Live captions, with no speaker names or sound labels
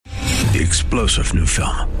The explosive new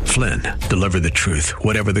film, Flynn, deliver the truth,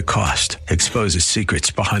 whatever the cost, exposes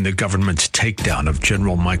secrets behind the government's takedown of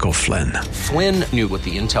General Michael Flynn. Flynn knew what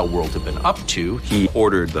the intel world had been up to. He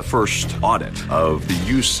ordered the first audit of the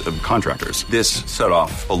use of contractors. This set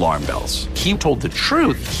off alarm bells. He told the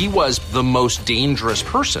truth. He was the most dangerous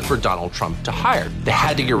person for Donald Trump to hire. They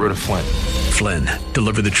had to get rid of Flynn. Flynn,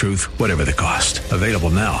 deliver the truth, whatever the cost. Available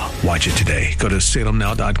now. Watch it today. Go to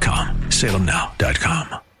salemnow.com.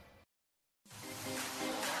 salemnow.com.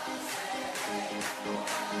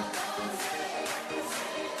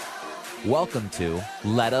 Welcome to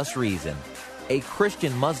Let Us Reason, a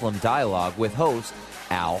Christian-Muslim dialogue with host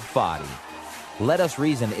Al Fadi. Let Us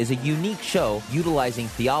Reason is a unique show utilizing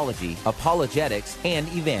theology, apologetics, and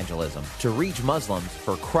evangelism to reach Muslims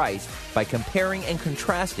for Christ by comparing and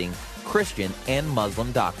contrasting Christian and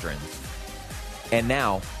Muslim doctrines. And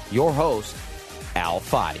now, your host, Al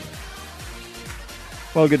Fadi.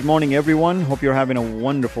 Well, good morning, everyone. Hope you're having a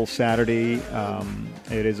wonderful Saturday.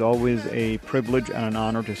 It is always a privilege and an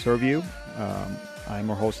honor to serve you. I'm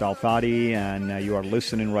your host, Al Fadi, and you are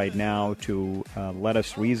listening right now to Let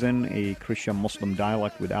Us Reason, a Christian-Muslim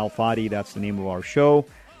dialogue with Al Fadi. That's the name of our show.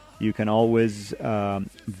 You can always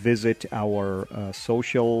visit our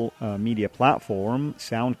social media platform,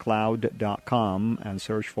 soundcloud.com, and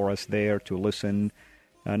search for us there to listen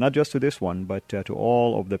not just to this one, but to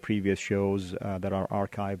all of the previous shows that are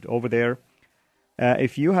archived over there.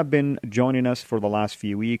 If you have been joining us for the last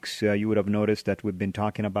few weeks, you would have noticed that we've been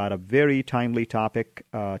talking about a very timely topic,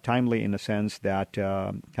 timely in the sense that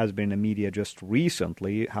has been in the media just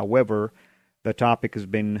recently. However, the topic has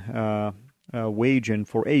been waging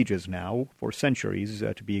for ages now, for centuries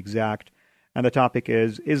to be exact. And the topic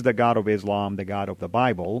is the God of Islam the God of the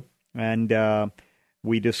Bible? And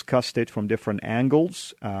we discussed it from different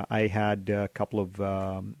angles. I had a couple of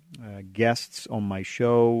guests on my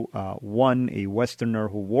show. One, a Westerner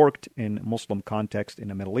who worked in Muslim context in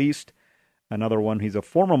the Middle East. Another one, he's a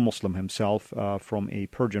former Muslim himself from a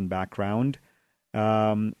Persian background.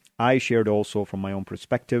 I shared also from my own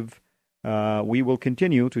perspective. We will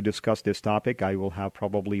continue to discuss this topic. I will have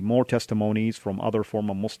probably more testimonies from other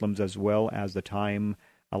former Muslims as well as the time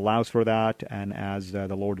allows for that and as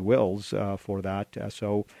the Lord wills for that.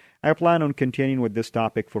 So I plan on continuing with this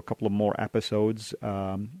topic for a couple of more episodes.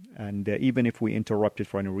 And even if we interrupt it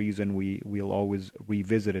for any reason, we'll always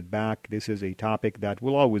revisit it back. This is a topic that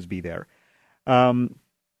will always be there.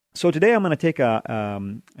 So today I'm going to take a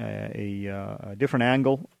different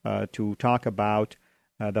angle to talk about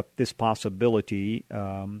this possibility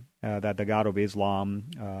that the God of Islam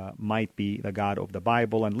might be the God of the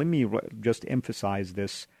Bible. And let me just emphasize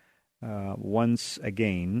this once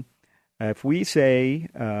again. If we say,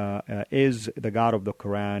 is the God of the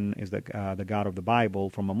Quran, is the God of the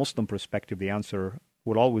Bible, from a Muslim perspective, the answer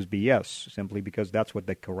would always be yes, simply because that's what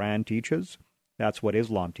the Quran teaches. That's what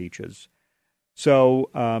Islam teaches. So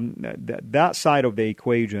that side of the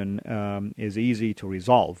equation is easy to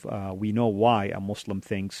resolve. We know why a Muslim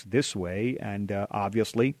thinks this way, and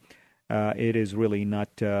obviously it is really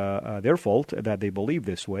not their fault that they believe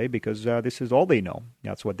this way, because this is all they know.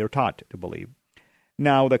 That's what they're taught to believe.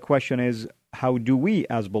 Now the question is, how do we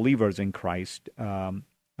as believers in Christ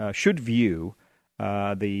should view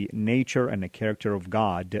the nature and the character of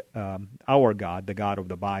God, our God, the God of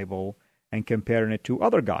the Bible, and comparing it to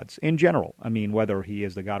other gods in general? I mean, whether he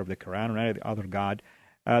is the God of the Quran or any other God.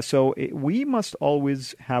 We must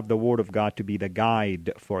always have the Word of God to be the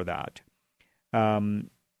guide for that.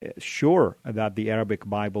 Sure that the Arabic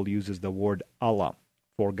Bible uses the word Allah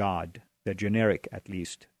for God, the generic, at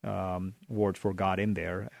least, word for God in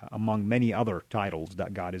there, among many other titles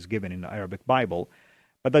that God is given in the Arabic Bible.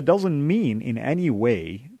 But that doesn't mean in any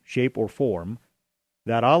way, shape, or form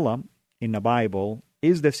that Allah in the Bible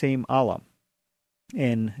is the same Allah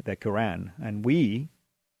in the Quran. And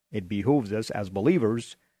it behooves us as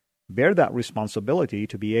believers, bear that responsibility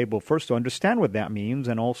to be able first to understand what that means,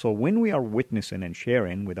 and also when we are witnessing and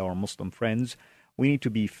sharing with our Muslim friends, we need to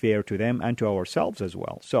be fair to them and to ourselves as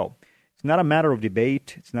well. So it's not a matter of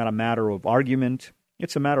debate, it's not a matter of argument,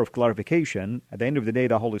 it's a matter of clarification. At the end of the day,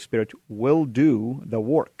 the Holy Spirit will do the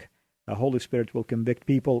work. The Holy Spirit will convict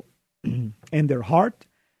people in their heart,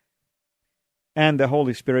 and the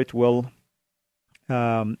Holy Spirit will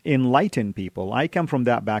enlighten people. I come from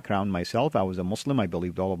that background myself. I was a Muslim. I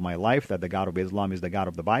believed all of my life that the God of Islam is the God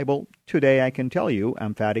of the Bible. Today I can tell you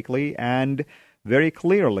emphatically and very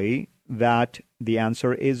clearly that the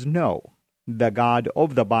answer is no. The God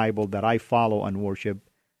of the Bible that I follow and worship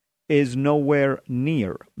is nowhere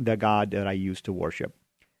near the God that I used to worship.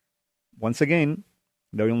 Once again,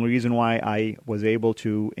 The only reason why I was able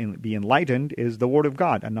to be enlightened is the Word of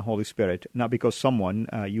God and the Holy Spirit, not because someone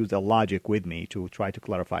used a logic with me to try to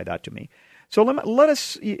clarify that to me. So let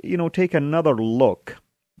us, take another look,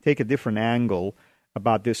 take a different angle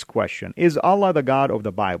about this question. Is Allah the God of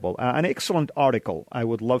the Bible? An excellent article I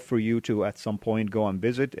would love for you to at some point go and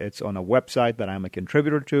visit. It's on a website that I'm a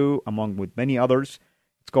contributor to, among with many others.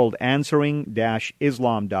 It's called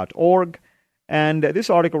answering-islam.org. And this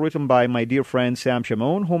article written by my dear friend Sam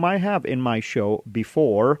Shamoun, whom I have in my show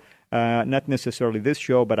before, not necessarily this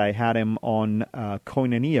show, but I had him on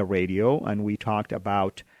Koinonia Radio, and we talked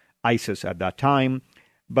about ISIS at that time.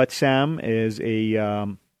 But Sam is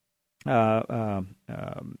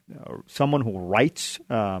someone who writes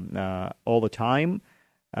all the time.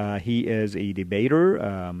 He is a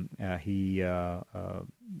debater. He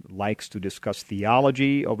likes to discuss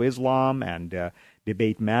theology of Islam and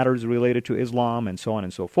debate matters related to Islam and so on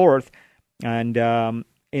and so forth. And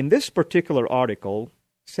in this particular article,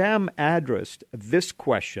 Sam addressed this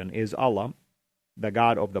question, is Allah the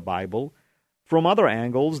God of the Bible, from other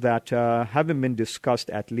angles that haven't been discussed,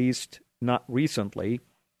 at least not recently,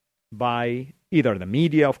 by either the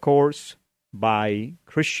media, of course, by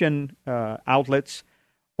Christian outlets,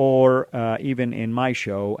 or even in my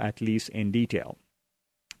show, at least in detail.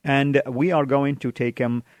 And we are going to take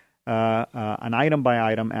him an item by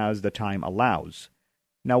item as the time allows.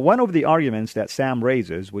 Now, one of the arguments that Sam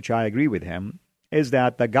raises, which I agree with him, is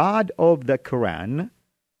that the God of the Quran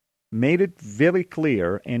made it very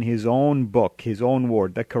clear in his own book, his own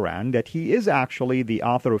word, the Quran, that he is actually the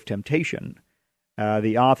author of temptation,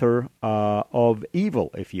 the author of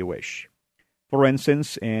evil, if you wish. For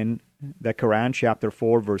instance, in the Quran, chapter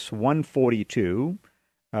 4, verse 142,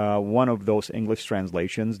 one of those English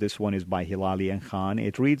translations, this one is by Hilali and Khan,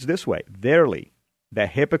 it reads this way: "Verily, the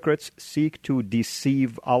hypocrites seek to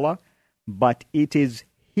deceive Allah, but it is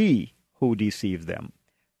He who deceives them."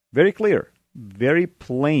 Very clear, very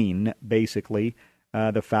plain, basically,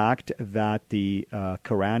 the fact that the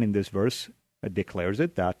Quran in this verse declares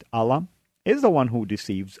it, that Allah is the one who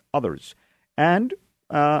deceives others. And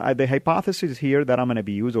the hypothesis here that I'm going to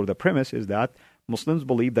be used, or the premise, is that Muslims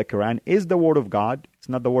believe the Quran is the word of God. It's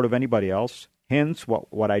not the word of anybody else. Hence,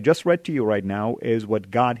 what I just read to you right now is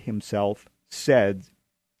what God himself said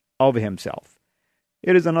of himself.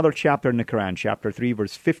 It is another chapter in the Quran, chapter 3,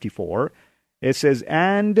 verse 54. It says,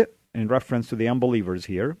 and, in reference to the unbelievers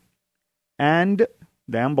here, and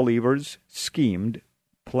the unbelievers schemed,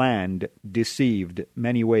 planned, deceived,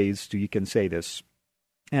 many ways you can say this,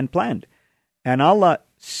 and planned. And Allah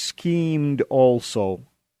schemed also,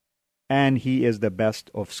 and He is the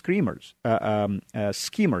best of schemers,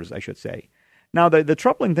 I should say. Now, the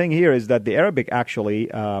troubling thing here is that the Arabic actually,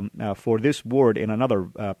 for this word in another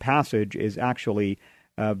passage, is actually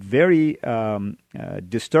a very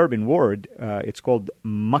disturbing word. It's called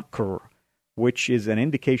makr, which is an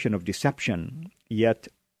indication of deception. Yet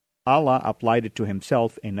Allah applied it to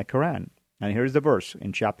Himself in the Quran. And here's the verse.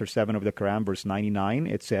 In chapter 7 of the Quran, verse 99,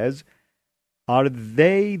 it says, "Are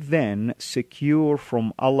they then secure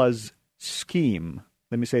from Allah's scheme?"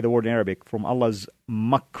 Let me say the word in Arabic, from Allah's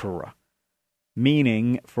makr,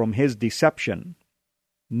 meaning from His deception.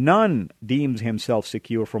 None deems himself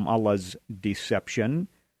secure from Allah's deception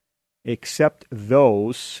except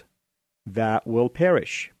those that will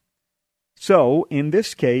perish. So, in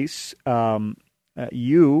this case,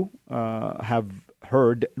 you have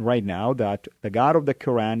heard right now that the God of the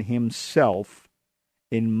Quran Himself,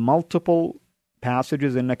 in multiple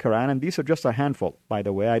passages in the Quran, and these are just a handful, by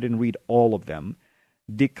the way, I didn't read all of them,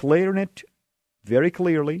 declaring it very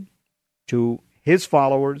clearly to His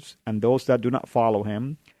followers and those that do not follow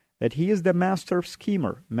Him, that He is the master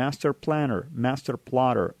schemer, master planner, master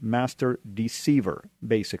plotter, master deceiver,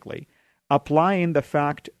 basically, applying the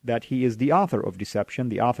fact that He is the author of deception,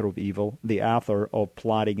 the author of evil, the author of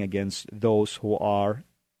plotting against those who are,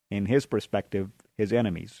 in His perspective, His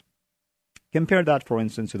enemies. Compare that, for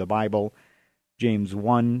instance, to the Bible, James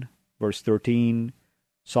 1, verse 13,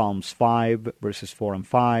 Psalms 5, verses 4 and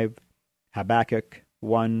 5, Habakkuk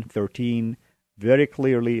 1, 13, very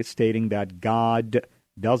clearly stating that God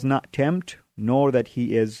does not tempt, nor that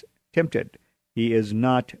He is tempted. He is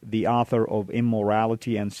not the author of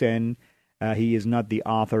immorality and sin. He is not the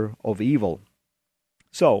author of evil.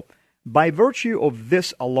 So, by virtue of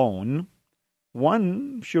this alone,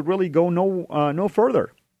 one should really go no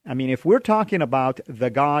further. I mean, if we're talking about the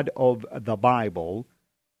God of the Bible,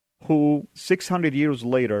 who 600 years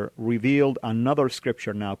later revealed another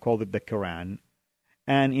scripture now called it the Quran,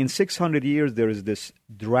 and in 600 years there is this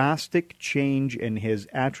drastic change in His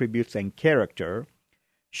attributes and character,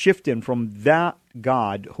 shifting from that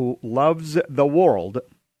God who loves the world,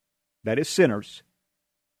 that is sinners,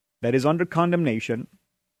 that is under condemnation,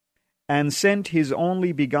 and sent his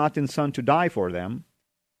only begotten Son to die for them,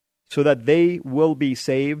 so that they will be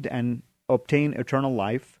saved and obtain eternal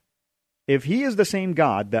life. If he is the same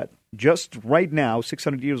God that just right now,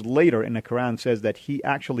 600 years later in the Quran says that he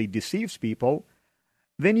actually deceives people,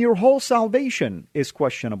 then your whole salvation is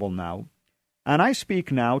questionable now. And I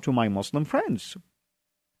speak now to my Muslim friends.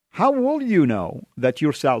 How will you know that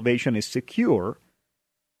your salvation is secure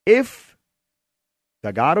if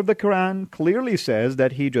the God of the Quran clearly says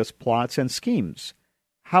that he just plots and schemes?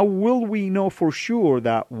 How will we know for sure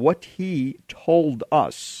that what he told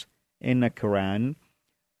us in the Quran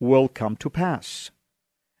will come to pass?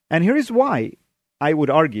 And here is why I would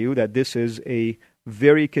argue that this is a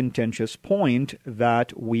very contentious point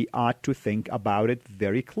that we ought to think about it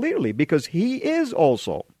very clearly, because he is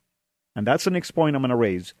also, and that's the next point I'm going to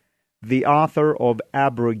raise, the author of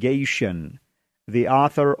abrogation, the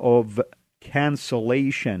author of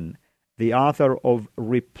cancellation, the author of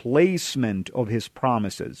replacement of his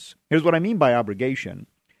promises. Here's what I mean by abrogation.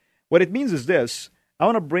 What it means is this. I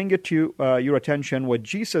want to bring it to your attention what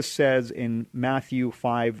Jesus says in Matthew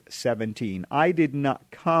 5:17. I did not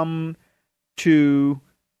come to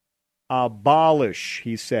abolish,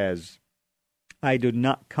 he says. I did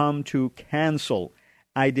not come to cancel.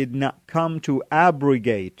 I did not come to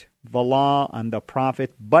abrogate the law and the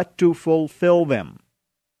prophet, but to fulfill them.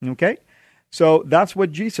 Okay? So that's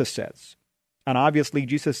what Jesus says. And obviously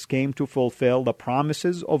Jesus came to fulfill the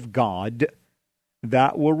promises of God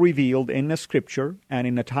that were revealed in the Scripture. And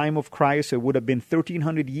in the time of Christ, it would have been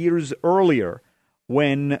 1,300 years earlier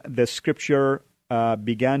when the Scripture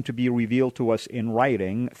began to be revealed to us in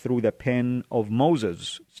writing through the pen of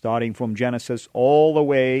Moses, starting from Genesis all the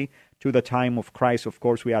way to the time of Christ. Of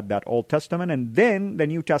course, we had that Old Testament, and then the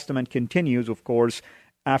New Testament continues, of course,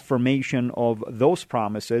 affirmation of those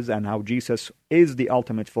promises and how Jesus is the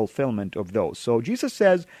ultimate fulfillment of those. So Jesus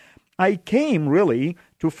says, I came really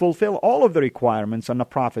to fulfill all of the requirements and the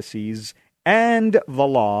prophecies and the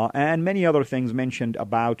law and many other things mentioned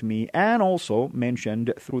about me, and also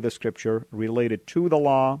mentioned through the Scripture related to the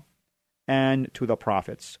law and to the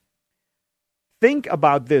prophets. Think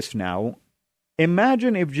about this now.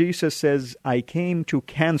 Imagine if Jesus says, I came to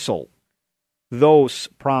cancel those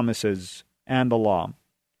promises and the law.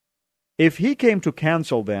 If he came to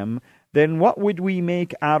cancel them, then what would we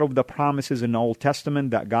make out of the promises in the Old Testament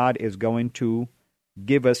that God is going to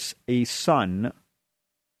give us a son,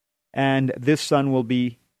 and this son will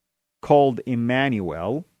be called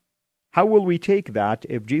Emmanuel? How will we take that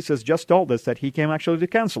if Jesus just told us that he came actually to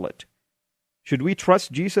cancel it? Should we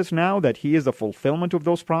trust Jesus now that he is the fulfillment of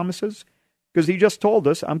those promises? Because he just told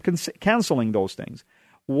us, I'm canceling those things.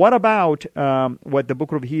 What about what the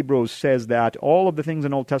book of Hebrews says, that all of the things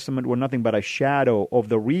in the Old Testament were nothing but a shadow of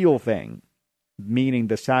the real thing, meaning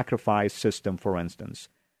the sacrifice system, for instance,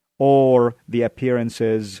 or the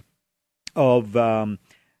appearances of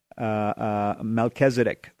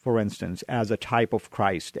Melchizedek, for instance, as a type of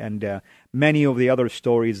Christ, and many of the other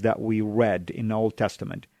stories that we read in the Old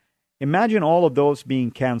Testament. Imagine all of those being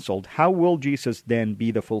canceled. How will Jesus then be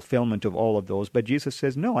the fulfillment of all of those? But Jesus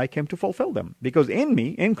says, no, I came to fulfill them. Because in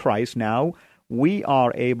me, in Christ now, we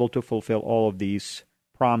are able to fulfill all of these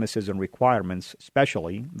promises and requirements,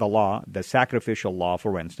 especially the law, the sacrificial law,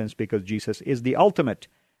 for instance, because Jesus is the ultimate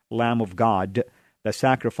Lamb of God, the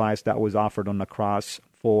sacrifice that was offered on the cross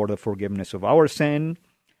for the forgiveness of our sin.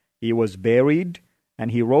 He was buried, and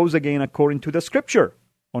he rose again according to the Scripture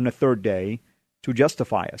on the third day to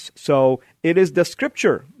justify us. So it is the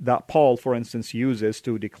Scripture that Paul, for instance, uses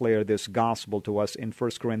to declare this gospel to us in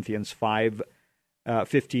 1 Corinthians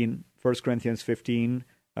 15,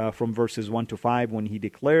 from verses 1 to 5, when he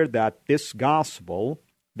declared that this gospel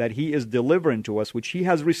that he is delivering to us, which he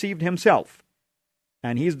has received himself,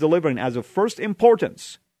 and he's delivering as of first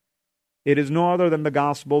importance, it is no other than the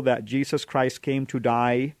gospel that Jesus Christ came to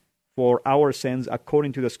die for our sins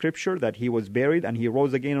according to the Scripture, that he was buried and he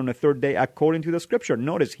rose again on the third day according to the Scripture.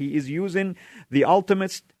 Notice, he is using the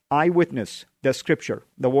ultimate eyewitness, the Scripture,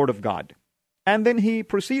 the Word of God. And then he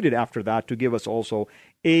proceeded after that to give us also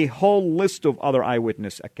a whole list of other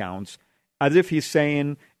eyewitness accounts, as if he's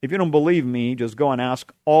saying, if you don't believe me, just go and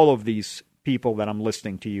ask all of these people that I'm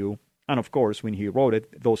listing to you. And of course, when he wrote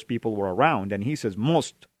it, those people were around, and he says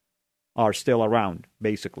most are still around,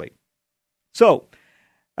 basically. So,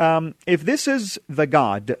 if this is the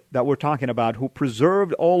God that we're talking about who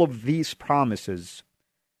preserved all of these promises,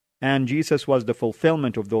 and Jesus was the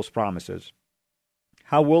fulfillment of those promises,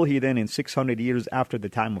 how will he then, in 600 years after the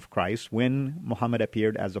time of Christ, when Muhammad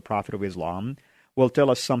appeared as the prophet of Islam, will tell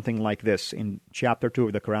us something like this in chapter 2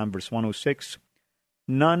 of the Quran, verse 106.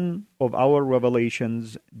 None of our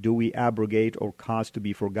revelations do we abrogate or cause to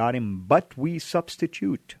be forgotten, but we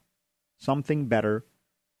substitute something better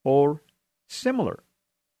or similar.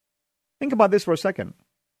 Think about this for a second.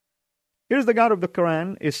 Here's the God of the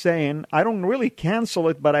Quran is saying, I don't really cancel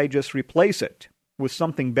it, but I just replace it with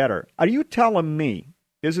something better. Are you telling me,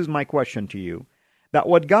 this is my question to you, that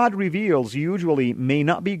what God reveals usually may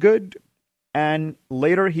not be good, and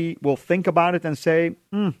later he will think about it and say,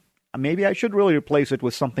 maybe I should really replace it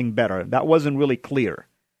with something better. That wasn't really clear.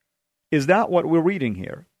 Is that what we're reading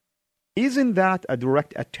here? Isn't that a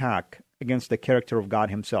direct attack against the character of God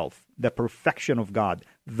himself, the perfection of God,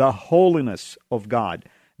 the holiness of God,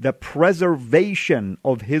 the preservation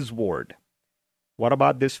of his word? What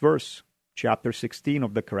about this verse? Chapter 16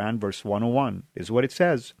 of the Quran, verse 101, is what it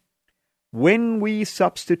says. When we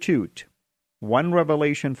substitute one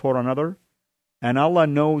revelation for another, and Allah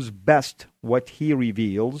knows best what he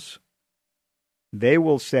reveals, they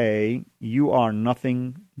will say, you are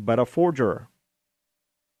nothing but a forger.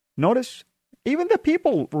 Notice, even the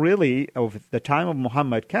people really of the time of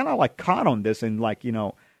Muhammad kind of like caught on this and like,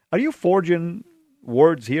 are you forging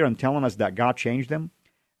words here and telling us that God changed them?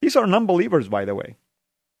 These are non-believers, by the way.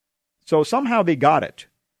 So somehow they got it.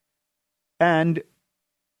 And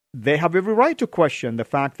they have every right to question the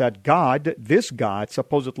fact that God, this God,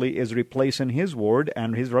 supposedly is replacing his word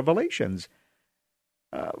and his revelations.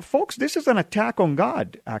 Folks, this is an attack on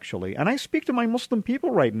God, actually. And I speak to my Muslim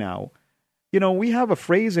people right now. We have a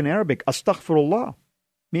phrase in Arabic, astaghfirullah,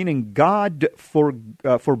 meaning God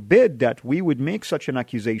forbid that we would make such an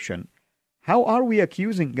accusation. How are we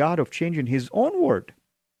accusing God of changing his own word?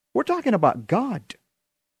 We're talking about God.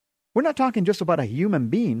 We're not talking just about a human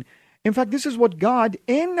being. In fact, this is what God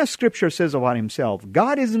in the scripture says about himself.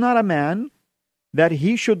 God is not a man that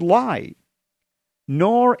he should lie,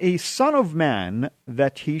 nor a son of man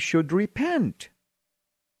that he should repent.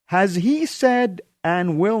 Has he said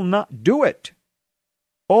and will not do it?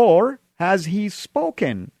 Or has he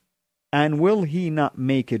spoken and will he not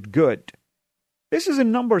make it good? This is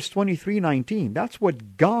in Numbers 23:19. That's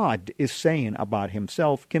what God is saying about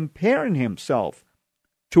himself, comparing himself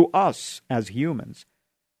to us as humans.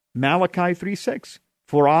 Malachi 3:6.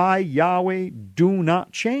 For I, Yahweh, do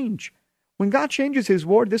not change. When God changes his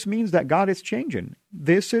word, this means that God is changing.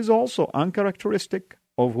 This is also uncharacteristic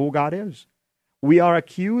of who God is. We are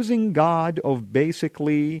accusing God of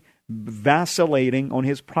basically vacillating on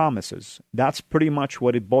his promises. That's pretty much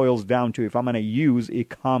what it boils down to if I'm going to use a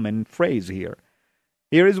common phrase here.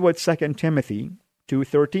 Here is what 2 Timothy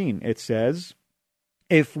 2:13, it says,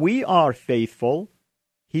 if we are faithful,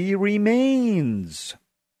 he remains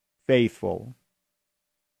faithful.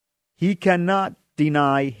 He cannot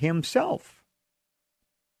deny himself.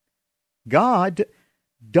 God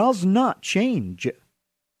does not change.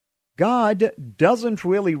 God doesn't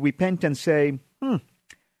really repent and say,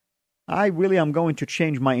 I really am going to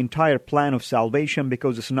change my entire plan of salvation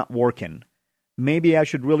because it's not working. Maybe I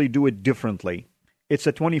should really do it differently. It's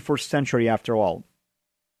the 21st century after all.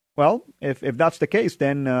 Well, if that's the case,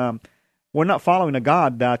 then we're not following a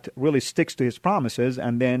God that really sticks to his promises,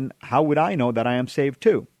 and then how would I know that I am saved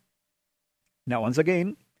too? Now, once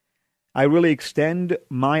again, I really extend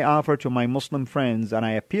my offer to my Muslim friends, and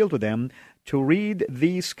I appeal to them to read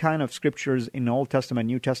these kind of scriptures in Old Testament,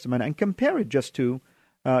 New Testament, and compare it just to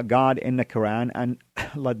God in the Quran, and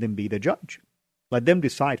let them be the judge. Let them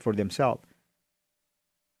decide for themselves.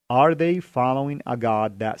 Are they following a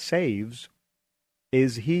God that saves?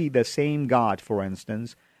 Is he the same God, for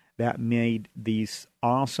instance, that made these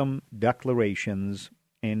awesome declarations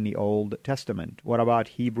in the Old Testament? What about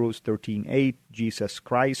Hebrews 13:8? Jesus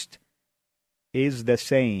Christ is the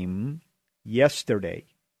same yesterday,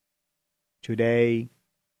 today,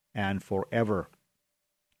 and forever.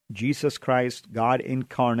 Jesus Christ, God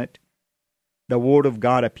incarnate, the Word of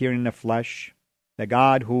God appearing in the flesh, the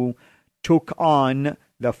God who took on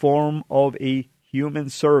the form of a human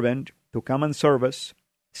servant to come and serve us,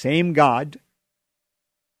 same God,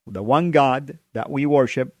 the one God that we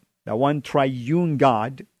worship, the one triune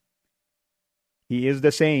God. He is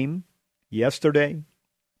the same yesterday,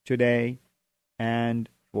 today, and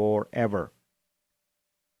forever.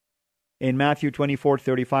 In Matthew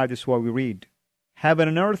 24:35, this is what we read. Heaven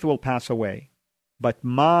and earth will pass away, but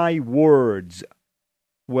my words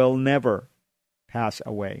will never pass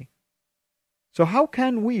away. So how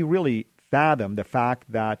can we really fathom the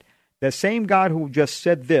fact that the same God who just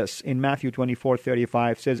said this in Matthew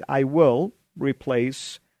 24:35 says, I will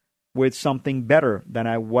replace with something better than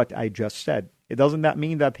what I just said? Doesn't that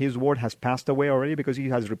mean that his word has passed away already because he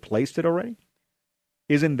has replaced it already?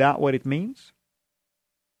 Isn't that what it means?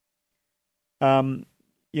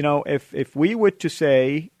 If we were to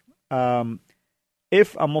say,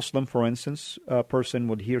 if a Muslim, for instance, a person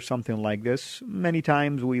would hear something like this, many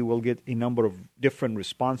times we will get a number of different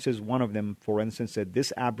responses. One of them, for instance, that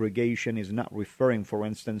this abrogation is not referring, for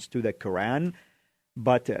instance, to the Quran,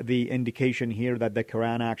 but the indication here that the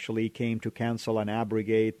Quran actually came to cancel and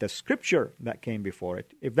abrogate the scripture that came before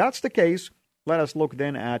it. If that's the case, let us look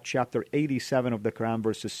then at chapter 87 of the Quran,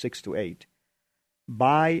 verses 6 to 8.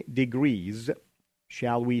 By degrees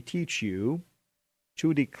shall we teach you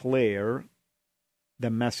to declare the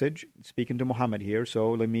message, speaking to Muhammad here,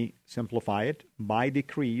 so let me simplify it. By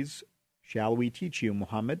decrees shall we teach you,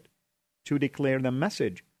 Muhammad, to declare the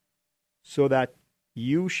message, so that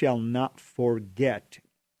you shall not forget,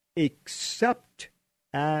 except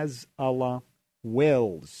as Allah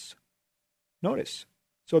wills. Notice,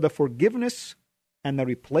 so the forgiveness and the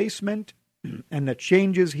replacement and the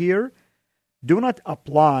changes here do not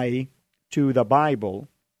apply to the Bible,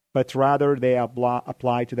 but rather they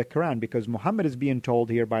apply to the Quran, because Muhammad is being told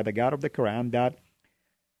here by the God of the Quran that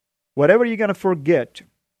whatever you're going to forget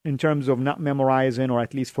in terms of not memorizing or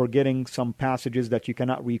at least forgetting some passages that you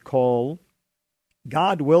cannot recall,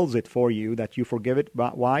 God wills it for you that you forgive it.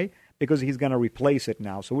 But why? Because He's going to replace it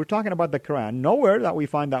now. So we're talking about the Quran. Nowhere that we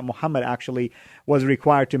find that Muhammad actually was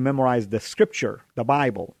required to memorize the scripture, the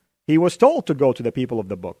Bible. He was told to go to the people of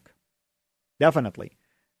the book. Definitely.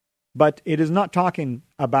 But it is not talking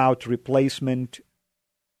about replacement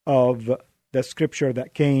of the scripture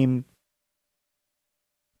that came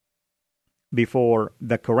before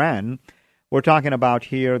the Quran. We're talking about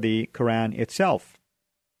here the Quran itself.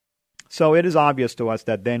 So it is obvious to us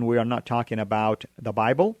that then we are not talking about the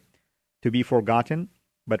Bible to be forgotten,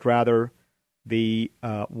 but rather the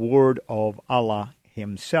word of Allah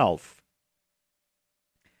Himself.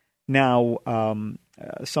 Now,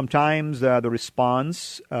 sometimes the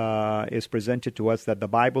response is presented to us that the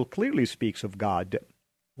Bible clearly speaks of God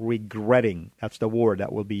regretting, that's the word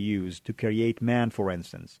that will be used, to create man, for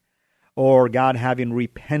instance, or God having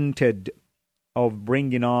repented of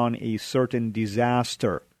bringing on a certain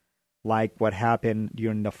disaster, like what happened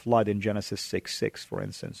during the flood in Genesis 6:6, for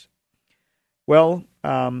instance. Well,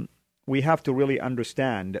 we have to really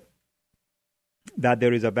understand that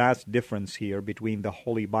there is a vast difference here between the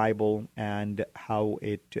Holy Bible and how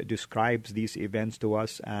it describes these events to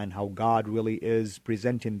us and how God really is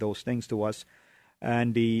presenting those things to us,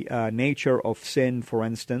 and the nature of sin, for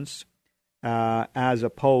instance, as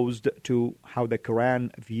opposed to how the Quran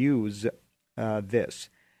views this.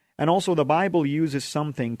 And also the Bible uses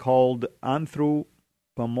something called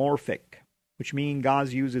anthropomorphic, which means God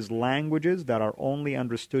uses languages that are only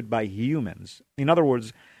understood by humans. In other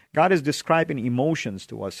words, God is describing emotions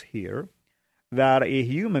to us here that a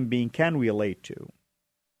human being can relate to.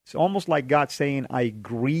 It's almost like God saying, I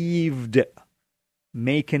grieved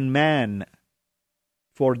making man,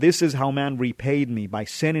 for this is how man repaid me, by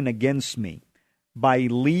sinning against me, by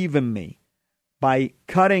leaving me, by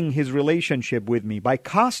cutting his relationship with me, by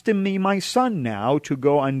costing me my son now to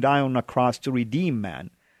go and die on a cross to redeem man.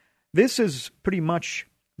 This is pretty much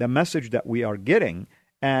the message that we are getting.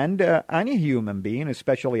 And any human being,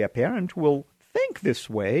 especially a parent, will think this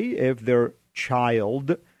way if their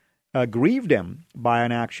child grieved them by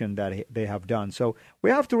an action that they have done. So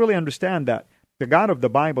we have to really understand that the God of the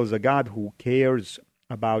Bible is a God who cares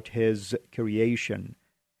about His creation,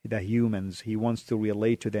 the humans. He wants to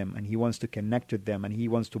relate to them, and He wants to connect with them, and He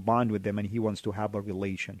wants to bond with them, and He wants to have a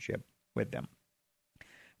relationship with them.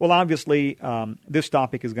 Well, obviously, this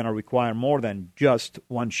topic is going to require more than just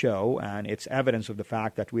one show, and it's evidence of the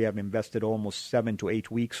fact that we have invested almost 7 to 8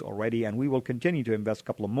 weeks already, and we will continue to invest a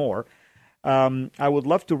couple of more. I would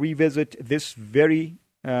love to revisit this very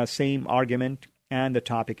same argument and the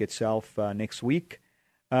topic itself next week.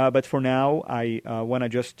 But for now, I want to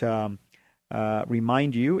just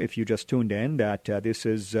remind you, if you just tuned in, that this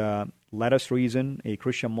is Let Us Reason, a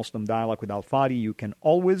Christian-Muslim dialogue with Al-Fadi. You can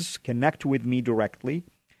always connect with me directly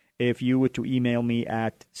if you were to email me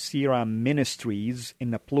at Cira Ministries,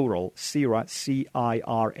 in the plural, Cira,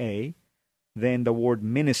 C-I-R-A, then the word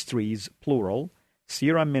ministries, plural,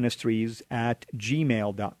 Cira Ministries at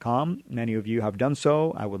gmail.com. Many of you have done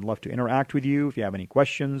so. I would love to interact with you. If you have any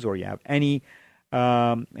questions or you have any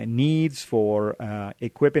needs for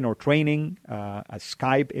equipping or training,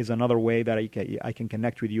 Skype is another way that I can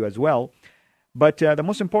connect with you as well. But the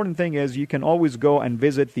most important thing is you can always go and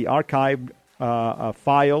visit the archived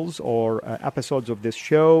files or episodes of this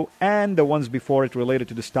show and the ones before it related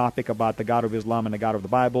to this topic about the God of Islam and the God of the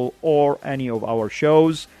Bible, or any of our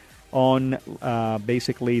shows on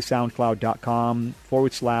basically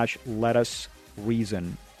soundcloud.com/Let Us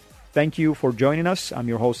Reason. Thank you for joining us. I'm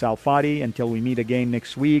your host, Al Fadi. Until we meet again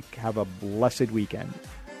next week, have a blessed weekend.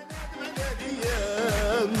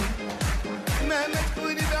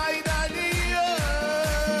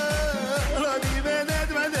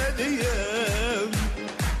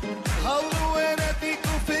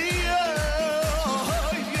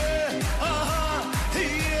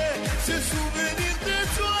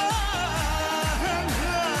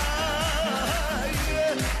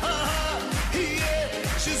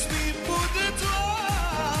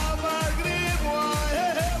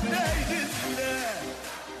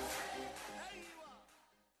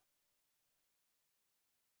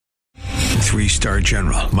 Three-star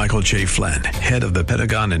General Michael J. Flynn, head of the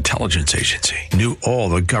Pentagon Intelligence Agency, knew all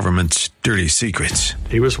the government's dirty secrets.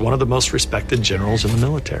 He was one of the most respected generals in the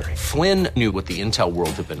military. Flynn knew what the intel world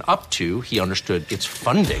had been up to. He understood its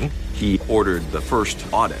funding. He ordered the first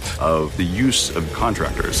audit of the use of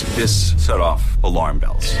contractors. This set off alarm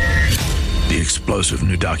bells. The explosive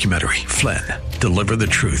new documentary, Flynn, Deliver the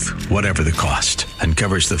Truth, Whatever the Cost,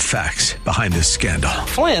 uncovers the facts behind this scandal.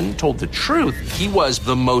 Flynn told the truth. He was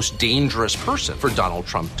the most dangerous person for Donald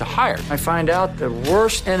Trump to hire. I find out the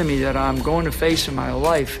worst enemy that I'm going to face in my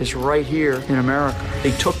life is right here in America.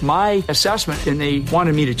 They took my assessment and they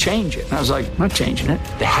wanted me to change it. And I was like, I'm not changing it.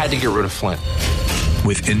 They had to get rid of Flynn.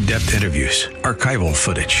 With in-depth interviews, archival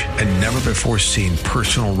footage, and never-before-seen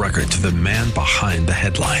personal records of the man behind the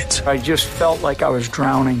headlines. I just felt like I was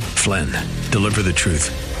drowning. Flynn, Deliver the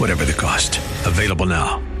Truth, Whatever the Cost. Available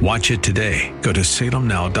now. Watch it today. Go to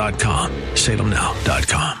salemnow.com.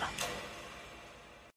 salemnow.com.